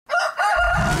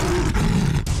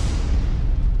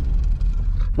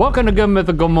Welcome to Good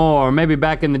Mythical More. Maybe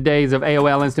back in the days of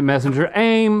AOL Instant Messenger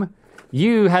AIM,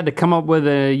 you had to come up with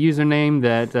a username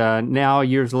that now,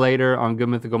 years later, on Good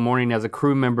Mythical Morning, as a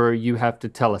crew member, you have to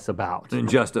tell us about. And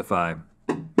justify.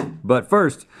 But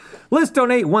first, let's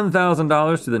donate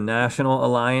 $1,000 to the National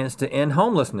Alliance to End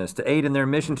Homelessness to aid in their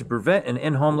mission to prevent and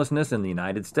end homelessness in the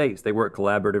United States. They work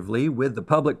collaboratively with the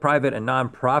public, private, and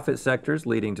nonprofit sectors,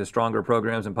 leading to stronger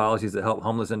programs and policies that help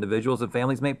homeless individuals and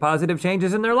families make positive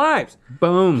changes in their lives.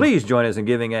 Boom. Please join us in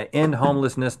giving at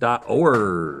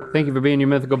endhomelessness.org. Thank you for being your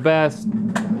mythical best.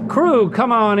 Crew,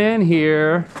 come on in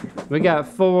here. We got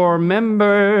 4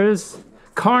 members.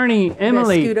 Carney,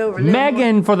 Emily,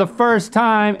 Megan for the first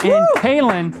time, and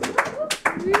Kaylin.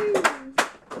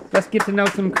 Let's get to know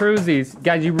some cruisies.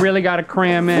 Guys, you really gotta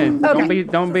cram in. Okay.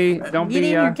 Don't be Get in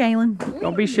here, Kaylin.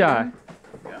 don't be shy.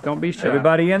 Don't be shy.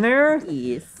 Everybody in there?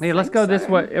 Yes. Hey, let's go this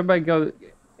way. Everybody go.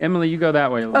 Emily, you go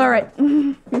that way. All right.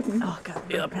 Oh, God.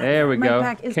 There we My go.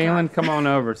 back is Kaylin, come on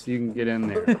over so you can get in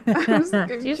there. I'm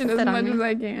scooching as much as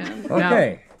I can.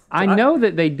 Okay. I know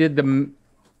that they did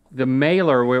the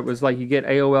mailer where it was like you get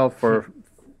AOL for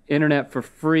internet for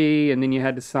free and then you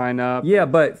had to sign up. Yeah,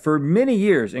 but for many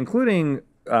years, including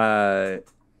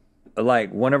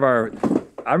like one of our,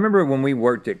 I remember when we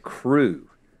worked at Crew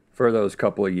for those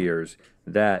couple of years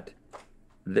that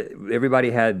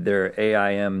everybody had their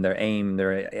AIM, their AIM,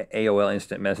 their AOL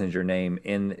Instant Messenger name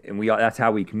and we that's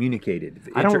how we communicated.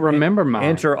 I don't remember mine.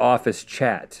 Inter-office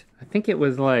chat. I think it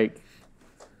was like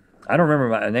I don't remember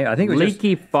my name. I think it was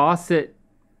Leaky Faucet.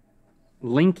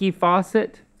 Linky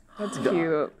Faucet? That's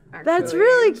cute. That's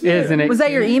really cute. Isn't it? Was that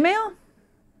your email?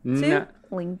 No.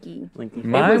 Linky.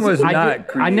 mine was not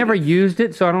I never used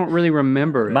it, so I don't really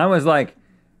remember it. Mine was like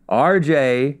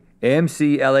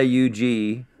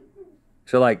RJMCLAUG.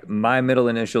 So like my middle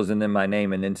initials and then my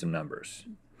name and then some numbers.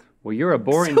 Well, you're a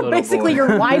boring little Basically, boy. your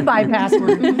Wi-Fi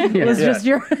password was just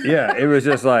your. Yeah, it was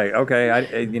just like, okay, I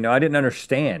didn't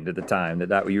understand at the time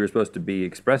that you were supposed to be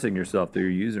expressing yourself through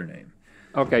your username.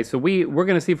 Okay, so we're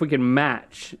gonna see if we can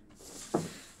match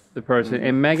the person.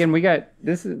 And Megan, we got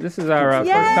this is our first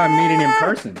time meeting in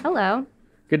person. Hello.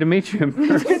 Good to meet you in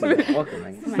person. Welcome.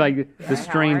 It's like the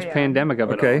strange pandemic of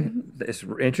it all. Okay, it's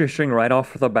interesting right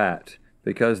off the bat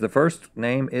because the first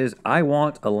name is I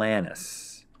Want Alanis.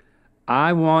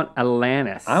 I want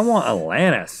Alanis. I want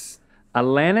Alanis.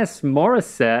 Alanis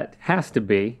Morissette has to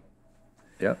be.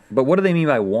 Yep. But what do they mean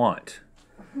by want?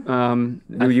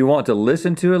 Do you want to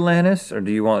listen to Alanis or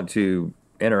do you want to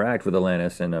interact with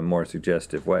Alanis in a more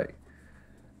suggestive way?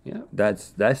 Yeah.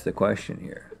 That's the question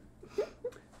here.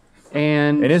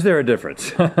 And is there a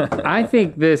difference? I'm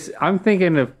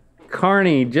thinking of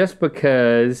Carney just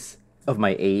because Of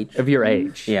my age. of your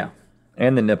age. Yeah.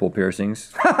 And the nipple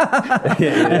piercings.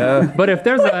 Yeah. But if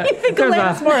there's a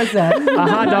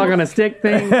hot dog on a stick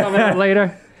thing coming up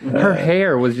later, her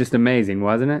hair was just amazing,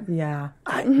 wasn't it? Yeah.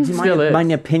 Still is. My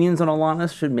opinions on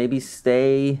Alanis should maybe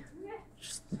stay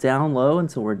just down low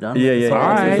until we're done. Yeah, with yeah, this whole All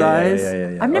right. exercise.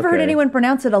 yeah. I've never heard Okay. anyone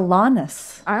pronounce it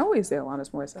Alanis. I always say Alanis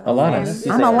Morissette. Alanis.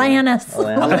 I'm Alanis.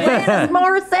 Alanis. Alanis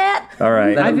Morissette. All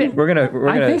right. We're gonna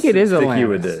I think it is stick Alanis. you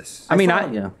with this. I mean,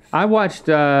 yeah. I watched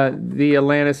the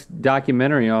Alanis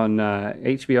documentary on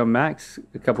HBO Max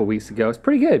a couple weeks ago. It's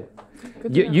pretty good.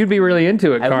 You'd be really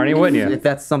into it, Carney, wouldn't you? If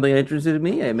that's something that interested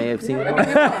me, I may have seen it.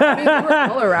 I mean, we're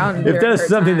all around here If that's at her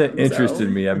something time, that interested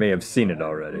so. me, I may have seen it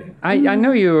already. I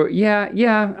know you. Yeah.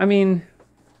 I mean,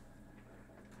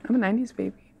 I'm a 90s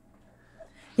baby.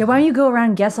 Yeah, why don't you go around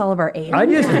and guess all of our age? I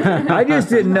just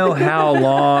didn't know how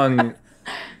long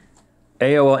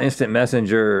AOL Instant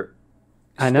Messenger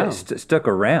stuck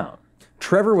around.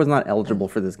 Trevor was not eligible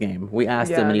for this game. We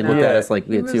asked him, and he Yeah, looked no. at us like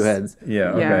we had two heads.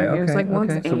 Yeah. Yeah, Okay. he was like,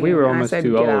 once so we were almost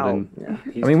too old. And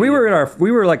I mean, we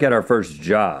were like at our first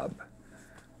job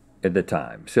at the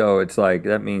time, so it's like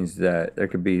that means that there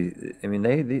could be. I mean,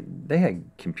 they had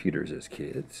computers as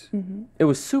kids. It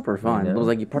was super fun. It was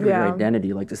like part of your Yeah.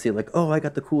 identity, like to see like, oh, I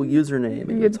got the cool username.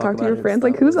 And You get to talk to your about it friends,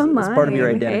 and like, who's stuff. online? It's part of your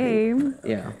identity. Hey.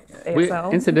 Yeah.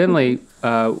 ASL. Incidentally,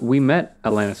 we met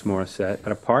Alanis Morissette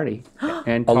at a party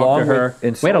and talked Along to her. with-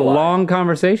 in We had a Soul long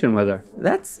conversation with her.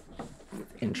 That's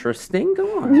interesting.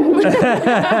 Go on.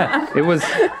 It was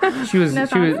she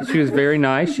was very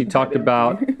nice. She talked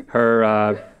about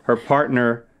her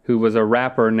partner who was a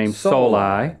rapper named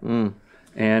Souleye.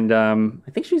 And I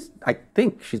think she's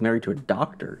married to a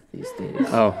doctor these days.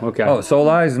 oh, okay. Oh, Soul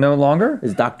Eyes no longer?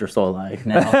 Is Dr. Solai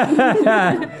now.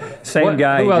 Same What-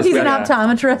 guy. who else He's we an got?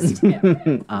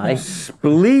 optometrist.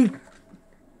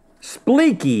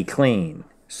 Spleaky clean.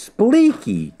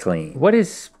 Spleaky clean. What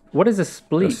is a A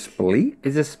spleek? spleak?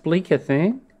 Is a spleek a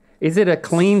thing? Is it a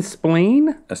clean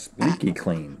spleen? A spleaky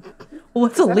clean.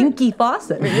 What's a linky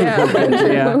faucet?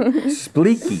 Yeah. Yeah.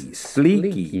 Spleaky.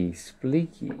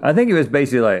 Spleaky. I think it was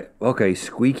basically like, okay,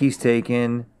 squeaky's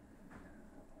taken.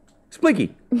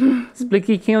 Spleaky.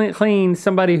 Spleaky clean.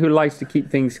 Somebody who likes to keep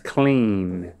things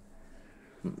clean.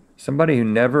 Somebody who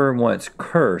never once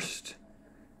cursed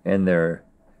in their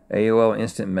AOL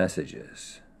instant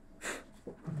messages.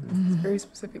 It's very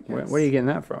specific. Where are you getting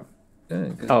that from?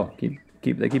 Oh, they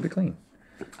keep it clean.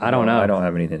 I don't know. I don't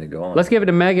have anything to go on. Let's give it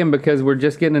to Megan because we're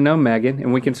just getting to know Megan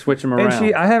and we can switch them around.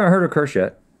 And I haven't heard her curse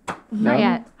yet. Not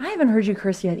yet. I haven't heard you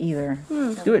curse yet either.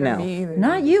 Do it now. Me either.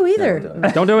 Not you either.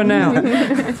 Don't do it now.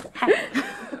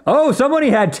 Oh,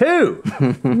 somebody had two.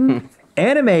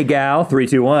 Anime Gal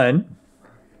 321.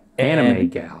 Anime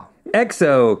gal.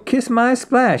 EXO Kiss My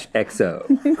Splash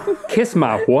EXO. Kiss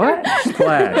my what?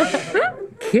 Splash.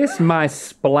 Kiss my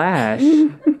splash.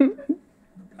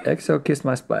 EXO Kiss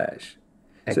My Splash.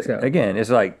 So, EXO. again, it's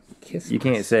like Kiss you my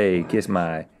can't say kiss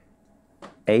my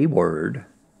A word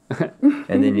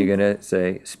and then you're going to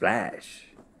say splash.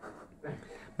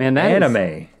 Man, that is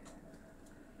Anime.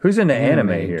 Who's into anime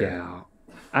here? gal.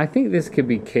 I think this could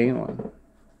be Kaylin.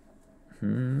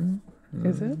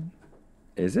 Is it?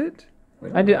 Is it?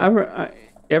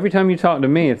 Every time you talk to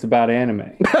me, it's about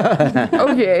anime.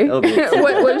 Okay.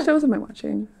 What shows am I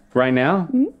watching? Right now,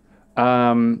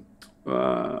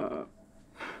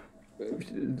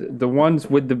 the ones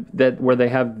with where they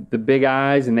have the big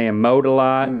eyes and they emote a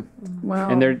lot, Wow.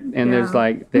 and there's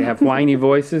like they have whiny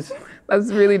voices.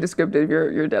 That's really descriptive.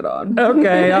 You're dead on.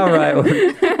 Okay, all right.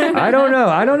 I don't know.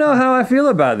 I don't know how I feel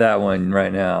about that one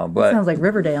right now, but Sounds like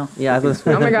Riverdale. Yeah,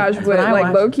 Oh my gosh, but I like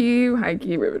watch. low key, high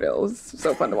key Riverdale is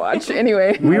so fun to watch.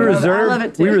 Anyway. we love reserve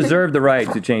it too. we reserve the right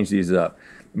to change these up.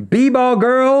 B-ball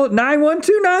girl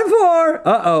 91294.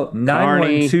 Uh-oh,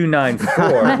 91294.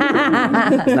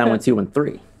 It's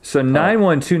 91213. So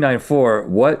 91294,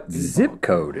 what zip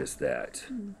code is that?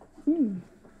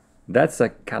 That's a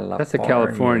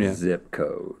California. zip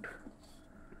code.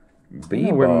 I don't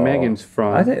know where Megan's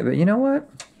from. I think, but you know what?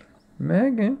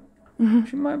 Megan,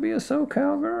 she might be a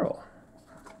SoCal girl.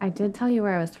 I did tell you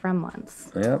where I was from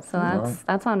once. Yep. So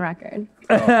that's on record.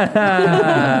 You know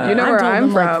I where told I'm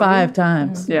them from. like 5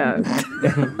 times. Yeah.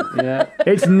 Yeah.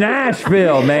 It's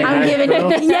Nashville, man. I'm giving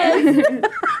it. Yes.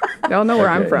 Y'all know where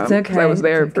I'm Okay. from. It's 'cause I was okay.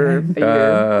 there It's for a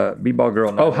year. B-ball girl.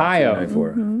 Ohio.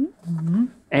 91294.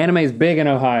 Anime's big in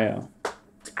Ohio.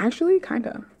 Actually,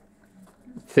 kinda.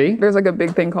 See? There's like a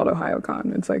big thing called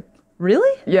OhioCon. It's like,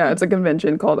 Really? yeah, it's a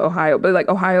convention called Ohio. But like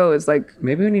Ohio is like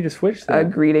Maybe we need to switch a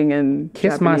that. greeting in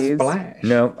Kiss Japanese. my splash.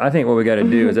 No, I think what we got to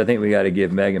do is I think we got to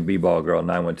give Megan B-ball girl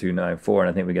 91294, and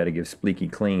I think we got to give Spleaky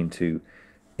Clean to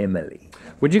Emily.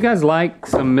 Would you guys like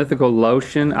some mythical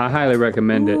lotion? I highly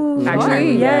recommend it.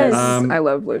 Actually, Yes. I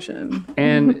love lotion.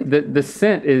 And the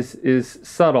scent is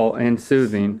subtle and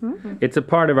soothing. It's a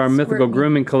part of our mythical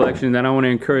grooming collection that I want to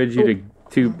encourage you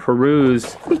to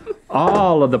peruse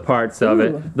all of the parts of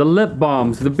it. The lip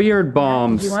balms, the beard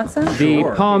balms, You want some? the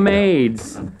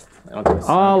pomades,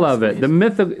 all of it.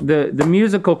 The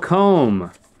musical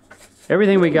comb.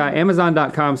 Everything we got.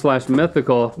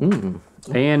 Amazon.com/mythical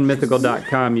and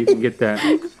mythical.com. You can get that.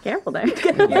 Careful there.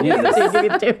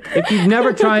 If you've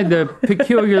never tried the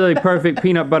peculiarly perfect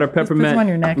peanut butter one on your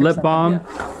peppermint neck or lip something, balm,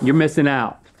 you're missing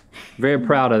out. Very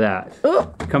proud of that.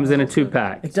 Comes in a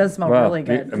 2-pack. It does smell Wow. really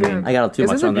good. I mean, I got too Is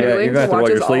much this a on there. feeling you're gonna have to to roll watch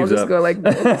your us all sleeves just up. go like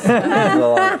this?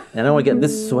 And I want to get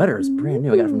this sweater is brand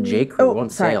new. I got it from J. Crew on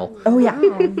sorry. sale. Oh yeah.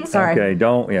 Sorry. Okay,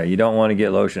 you don't want to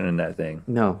get lotion in that thing.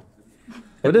 No.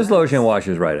 But this lotion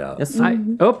washes right out. Yes.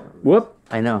 Whoop.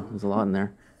 I know. There's a lot in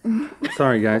there.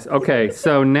 Sorry, guys. Okay,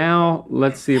 so now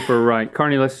let's see if we're right.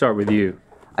 Carney, let's start with you.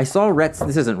 I saw Rhett's,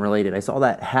 this isn't related. I saw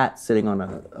that hat sitting on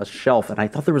a shelf, and I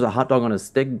thought there was a hot dog on a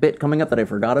stick bit coming up that I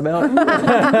forgot about. You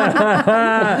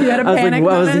had a I was panic like,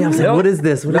 moment? like, what is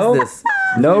this? What Nope. is this?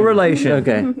 No relation.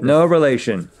 Okay. No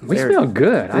relation. We smell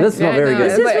good. It does smell very know.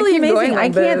 good. This is But really keep going amazing. I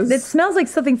like can't. this. It smells like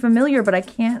something familiar, but I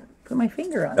can't put my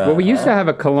finger on it. Well, we used to have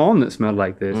a cologne that smelled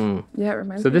like this. Yeah, it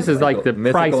reminds So me this of is like the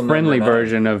Mythical price-friendly number 9.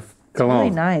 version of Really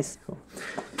cologne. nice.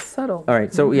 subtle. All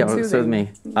right, so yeah, so Soothing.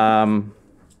 with me.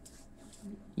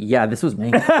 Yeah, this was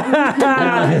me.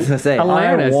 I was gonna say.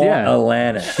 Alanis, yeah.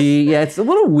 Alanis. It's a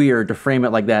little weird to frame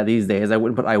it like that these days. I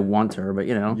wouldn't put I want her, but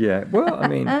you know. Yeah. Well, I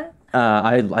mean,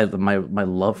 My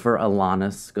love for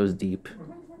Alanis goes deep.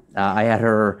 I had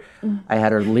her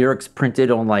lyrics printed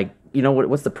on like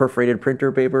what's the perforated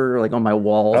printer paper like on my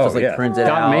walls, Oh, just like yeah. printed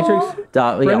Dot out. matrix?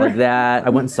 Yeah, Printer? like that. I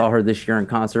went and saw her this year in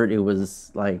concert. It was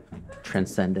like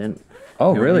transcendent.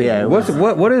 Oh, really? Yeah, it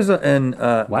What is an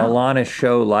Alana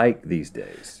show like these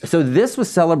days? So this was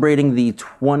celebrating the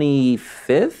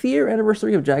 25th year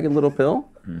anniversary of Jagged Little Pill,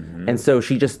 and so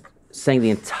she just sang the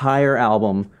entire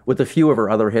album with a few of her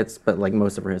other hits, but like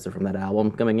most of her hits are from that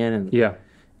album coming in. And Yeah.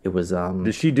 it was.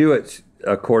 Does she do it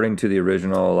according to the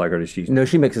original, like, or does she? No,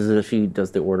 she mixes it. She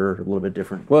does the order a little bit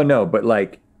different. Well, no, but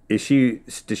like, does she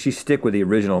stick with the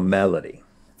original melody?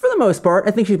 For the most part,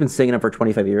 I think she's been singing it for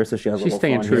 25 years, so she has a She's little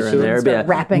staying fun true here to and it. there. Start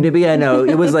rapping. But yeah, no,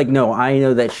 it was like, no, I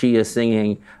know that she is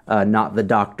singing Not the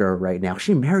Doctor right now.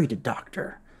 She married a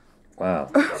doctor. Wow.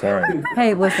 Sorry.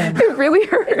 Hey, listen. It really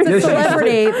hurts. It's a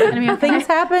celebrity. Things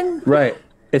happen. Right.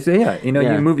 It's yeah. You know,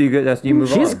 Yeah. you move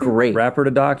She's on. great. Rapper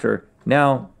to doctor.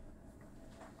 Now,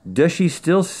 does she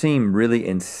still seem really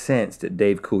incensed at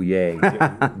Dave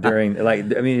Coulier during like?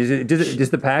 I mean, is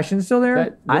the passion still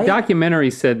there? The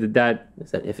documentary said that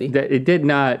Is that iffy? it did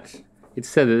not. It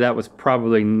said that was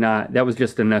probably not. That was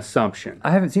just an assumption.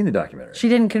 I haven't seen the documentary. She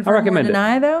didn't I confirm or recommend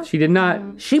deny, though? it. She did not.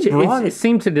 She brought it it.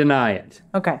 seemed to deny it.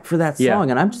 Okay. For that Yeah.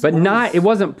 song, and I'm just. But not. It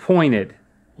wasn't pointed.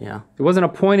 Yeah. It wasn't a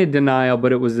pointed denial,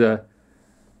 but it was a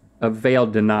veiled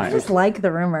I denial. just like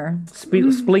the rumor.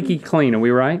 Spleaky clean. Are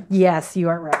we right? Yes, you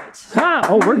are right. Ah,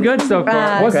 oh, we're good so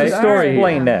far. What's the story?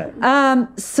 Explain that.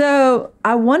 So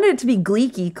I wanted it to be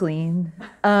gleeky clean.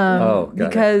 Got it.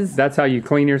 Because That's how you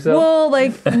clean yourself? well,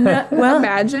 like,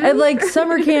 Imagine. at like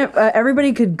summer camp,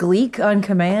 everybody could gleek on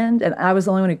command, and I was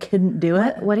the only one who couldn't do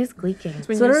it. What is gleeking?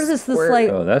 When So you there's this squirt. like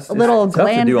Oh, that's little tough to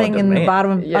gland do on thing in the demand.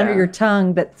 bottom of, Yeah. under your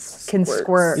tongue that can Squirts.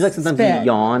 squirt. You like sometimes spit. you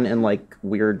yawn and like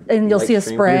weird. And you'll light see a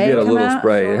streams. spray. You get a come little out.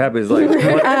 spray. It happens like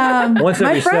once My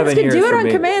every friends 7 could years do it for on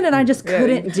me. command, and I just Yeah,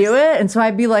 couldn't you do it. And so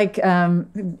I'd be like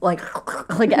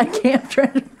at camp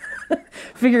trying to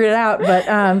figure it out.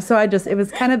 But so it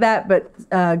was kind of that. But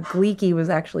gleeky was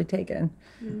actually taken.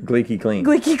 Gleeky clean.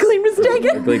 Gleeky clean was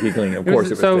taken. Gleeky clean. Of course,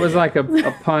 it was. So it was taken. like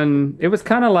a pun. It was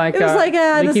kind of like It was like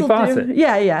leaky this'll faucet. do.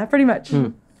 Yeah, pretty much.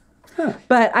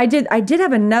 But I did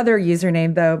have another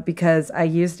username though because I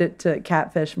used it to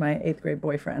catfish my 8th grade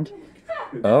boyfriend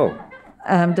Oh.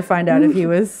 to find out if he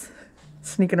was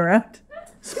sneaking around.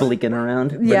 Spleaking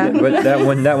around. Yeah. But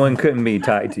that one couldn't be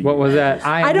tied to you. What was that?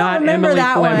 I am I don't not remember Emily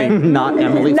that Fleming. one. Not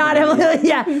Emily. Not Emily.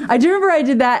 Yeah, I do remember I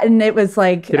did that, and it was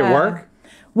like. Did it work?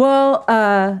 Well,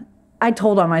 I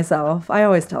told on myself. I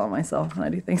always tell on myself when I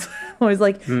do things. I'm always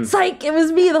like, psych, it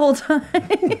was me the whole time.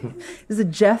 It was a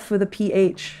Jeff with a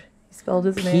PH. He spelled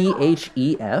his name.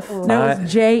 PHEF. No, it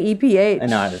was JEPH. I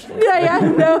know. I just.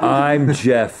 Yeah, no. I'm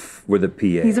Jeff with a PA.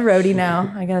 He's a roadie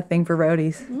now. I got a thing for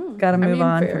roadies. Got to move mean,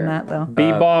 on fair. from that, though.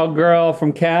 B-ball girl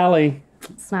from Cali.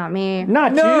 It's not me.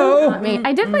 Not Not me.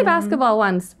 I did play basketball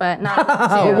once, but not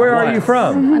Oh, two. where are you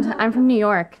from? I'm from New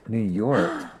York. New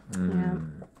York. Yeah.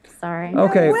 Sorry.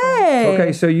 Okay. way.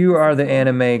 Okay, so you are the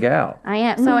anime gal. I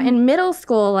am. So in middle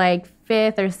school, like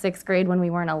 5th or 6th grade, when we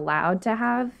weren't allowed to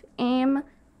have AIM,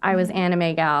 I was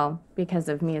anime gal because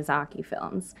of Miyazaki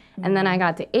films. And then I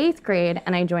got to 8th grade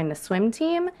and I joined the swim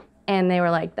team, and they were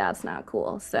like, "That's not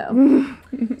cool." So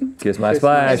Kiss my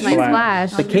splash. my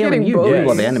splash. But Kaylin, getting you do bullied.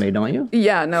 love anime, don't you?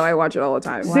 Yeah, no, I watch it all the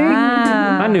time.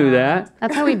 I knew that.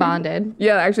 That's how we bonded.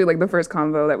 Yeah, actually, like the first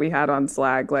convo that we had on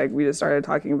Slack, like we just started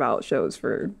talking about shows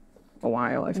for a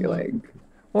while. I feel like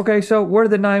Okay, so where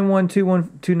did the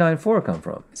 9121294 come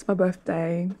from? it's my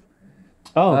birthday.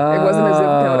 Oh, It wasn't a zip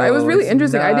code. It was really it's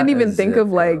interesting. I didn't not even a think zip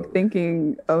of like code.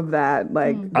 thinking of that.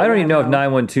 Like I don't even know if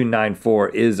 91294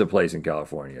 is a place in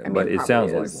California, but it probably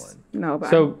sounds like is. one. No, but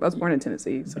So- I was born in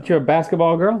Tennessee. So. you're a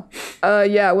basketball girl?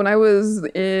 Yeah, when I was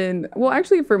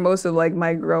actually for most of like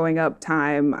my growing up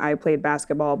time, I played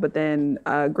basketball, but then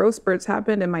growth spurts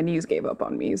happened and my knees gave up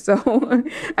on me. So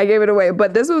I gave it away.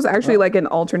 But this was actually like an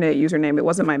alternate username. It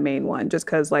wasn't my main one just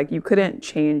because like you couldn't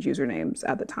change usernames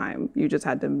at the time. You just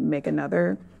had to make another.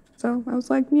 So I was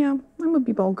like, yeah, I'm a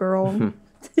b-ball girl.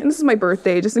 And this is my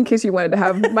birthday, just in case you wanted to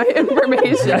have my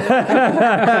information.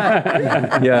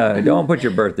 Yeah, don't put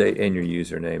your birthday in your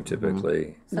username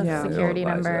typically. Social Yeah. security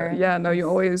Don't advise number. Yeah, no, you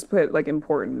always put like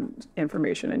important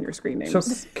information in your screen names. So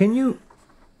can you,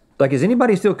 like, is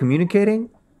anybody still communicating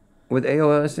with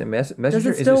AOL and Messenger? Is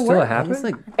it still still work? happening? It's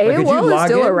like Like, could you AOL is log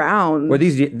still in around. with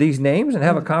these names and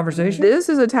have a conversation? This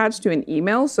is attached to an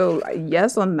email, so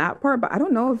yes on that part, but I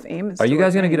don't know if AIM is Are you still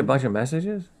guys gonna get a thing. bunch of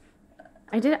messages?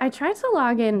 I tried to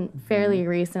log in fairly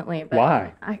recently, but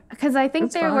Why? Because I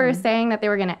think That's they were fine. saying that they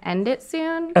were going to end it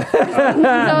soon. So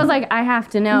I was like, I have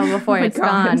to know before it's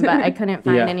God. gone, but I couldn't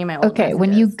find Yeah. any of my old Okay,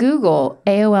 when you messages. Google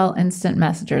AOL Instant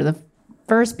Messenger, the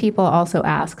first people also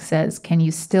ask says, can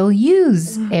you still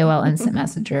use AOL Instant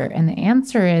Messenger? And the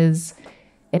answer is,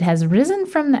 it has risen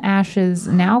from the ashes,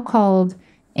 now called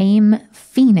AIM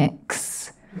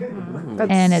Phoenix.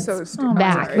 That's And it's so stupid.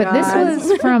 back. But this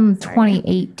was from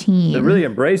 2018. They're really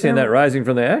embracing that rising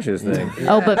from the ashes thing.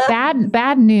 Oh, but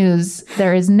bad news.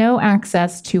 There is no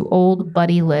access to old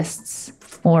buddy lists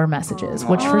or messages,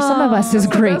 which for some of us is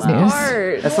great news.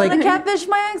 Hard. That's I like catfish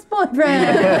my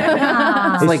ex-boyfriend.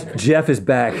 it's like Jeff is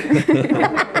back.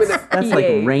 that's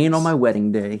like rain on my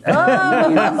wedding day.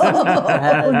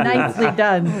 Oh, nicely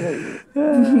done.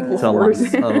 It's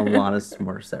Alanis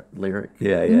Morissette lyric.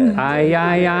 Yeah, yeah. I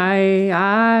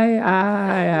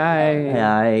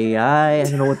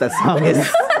don't know what that song is.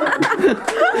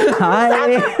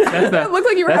 Hi. It looked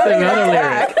like you were That's having another an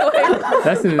attack.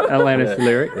 That's an Atlantis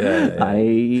lyric. Yeah,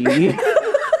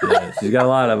 she's got a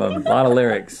lot of them. A lot of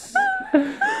lyrics.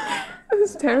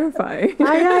 It's terrifying.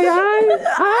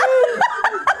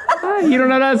 You don't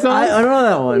know that song? I don't know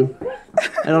that one.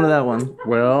 I don't know that one.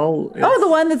 Well, Oh, the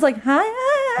one that's like, hi,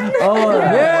 hi. Oh,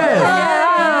 Yeah.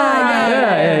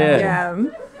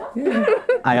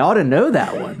 I ought to know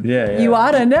that one. Yeah, yeah. You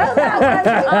ought to know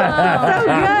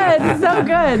that one. So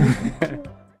good.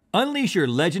 Unleash your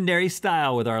legendary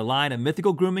style with our line of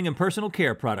mythical grooming and personal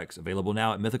care products, available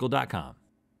now at mythical.com.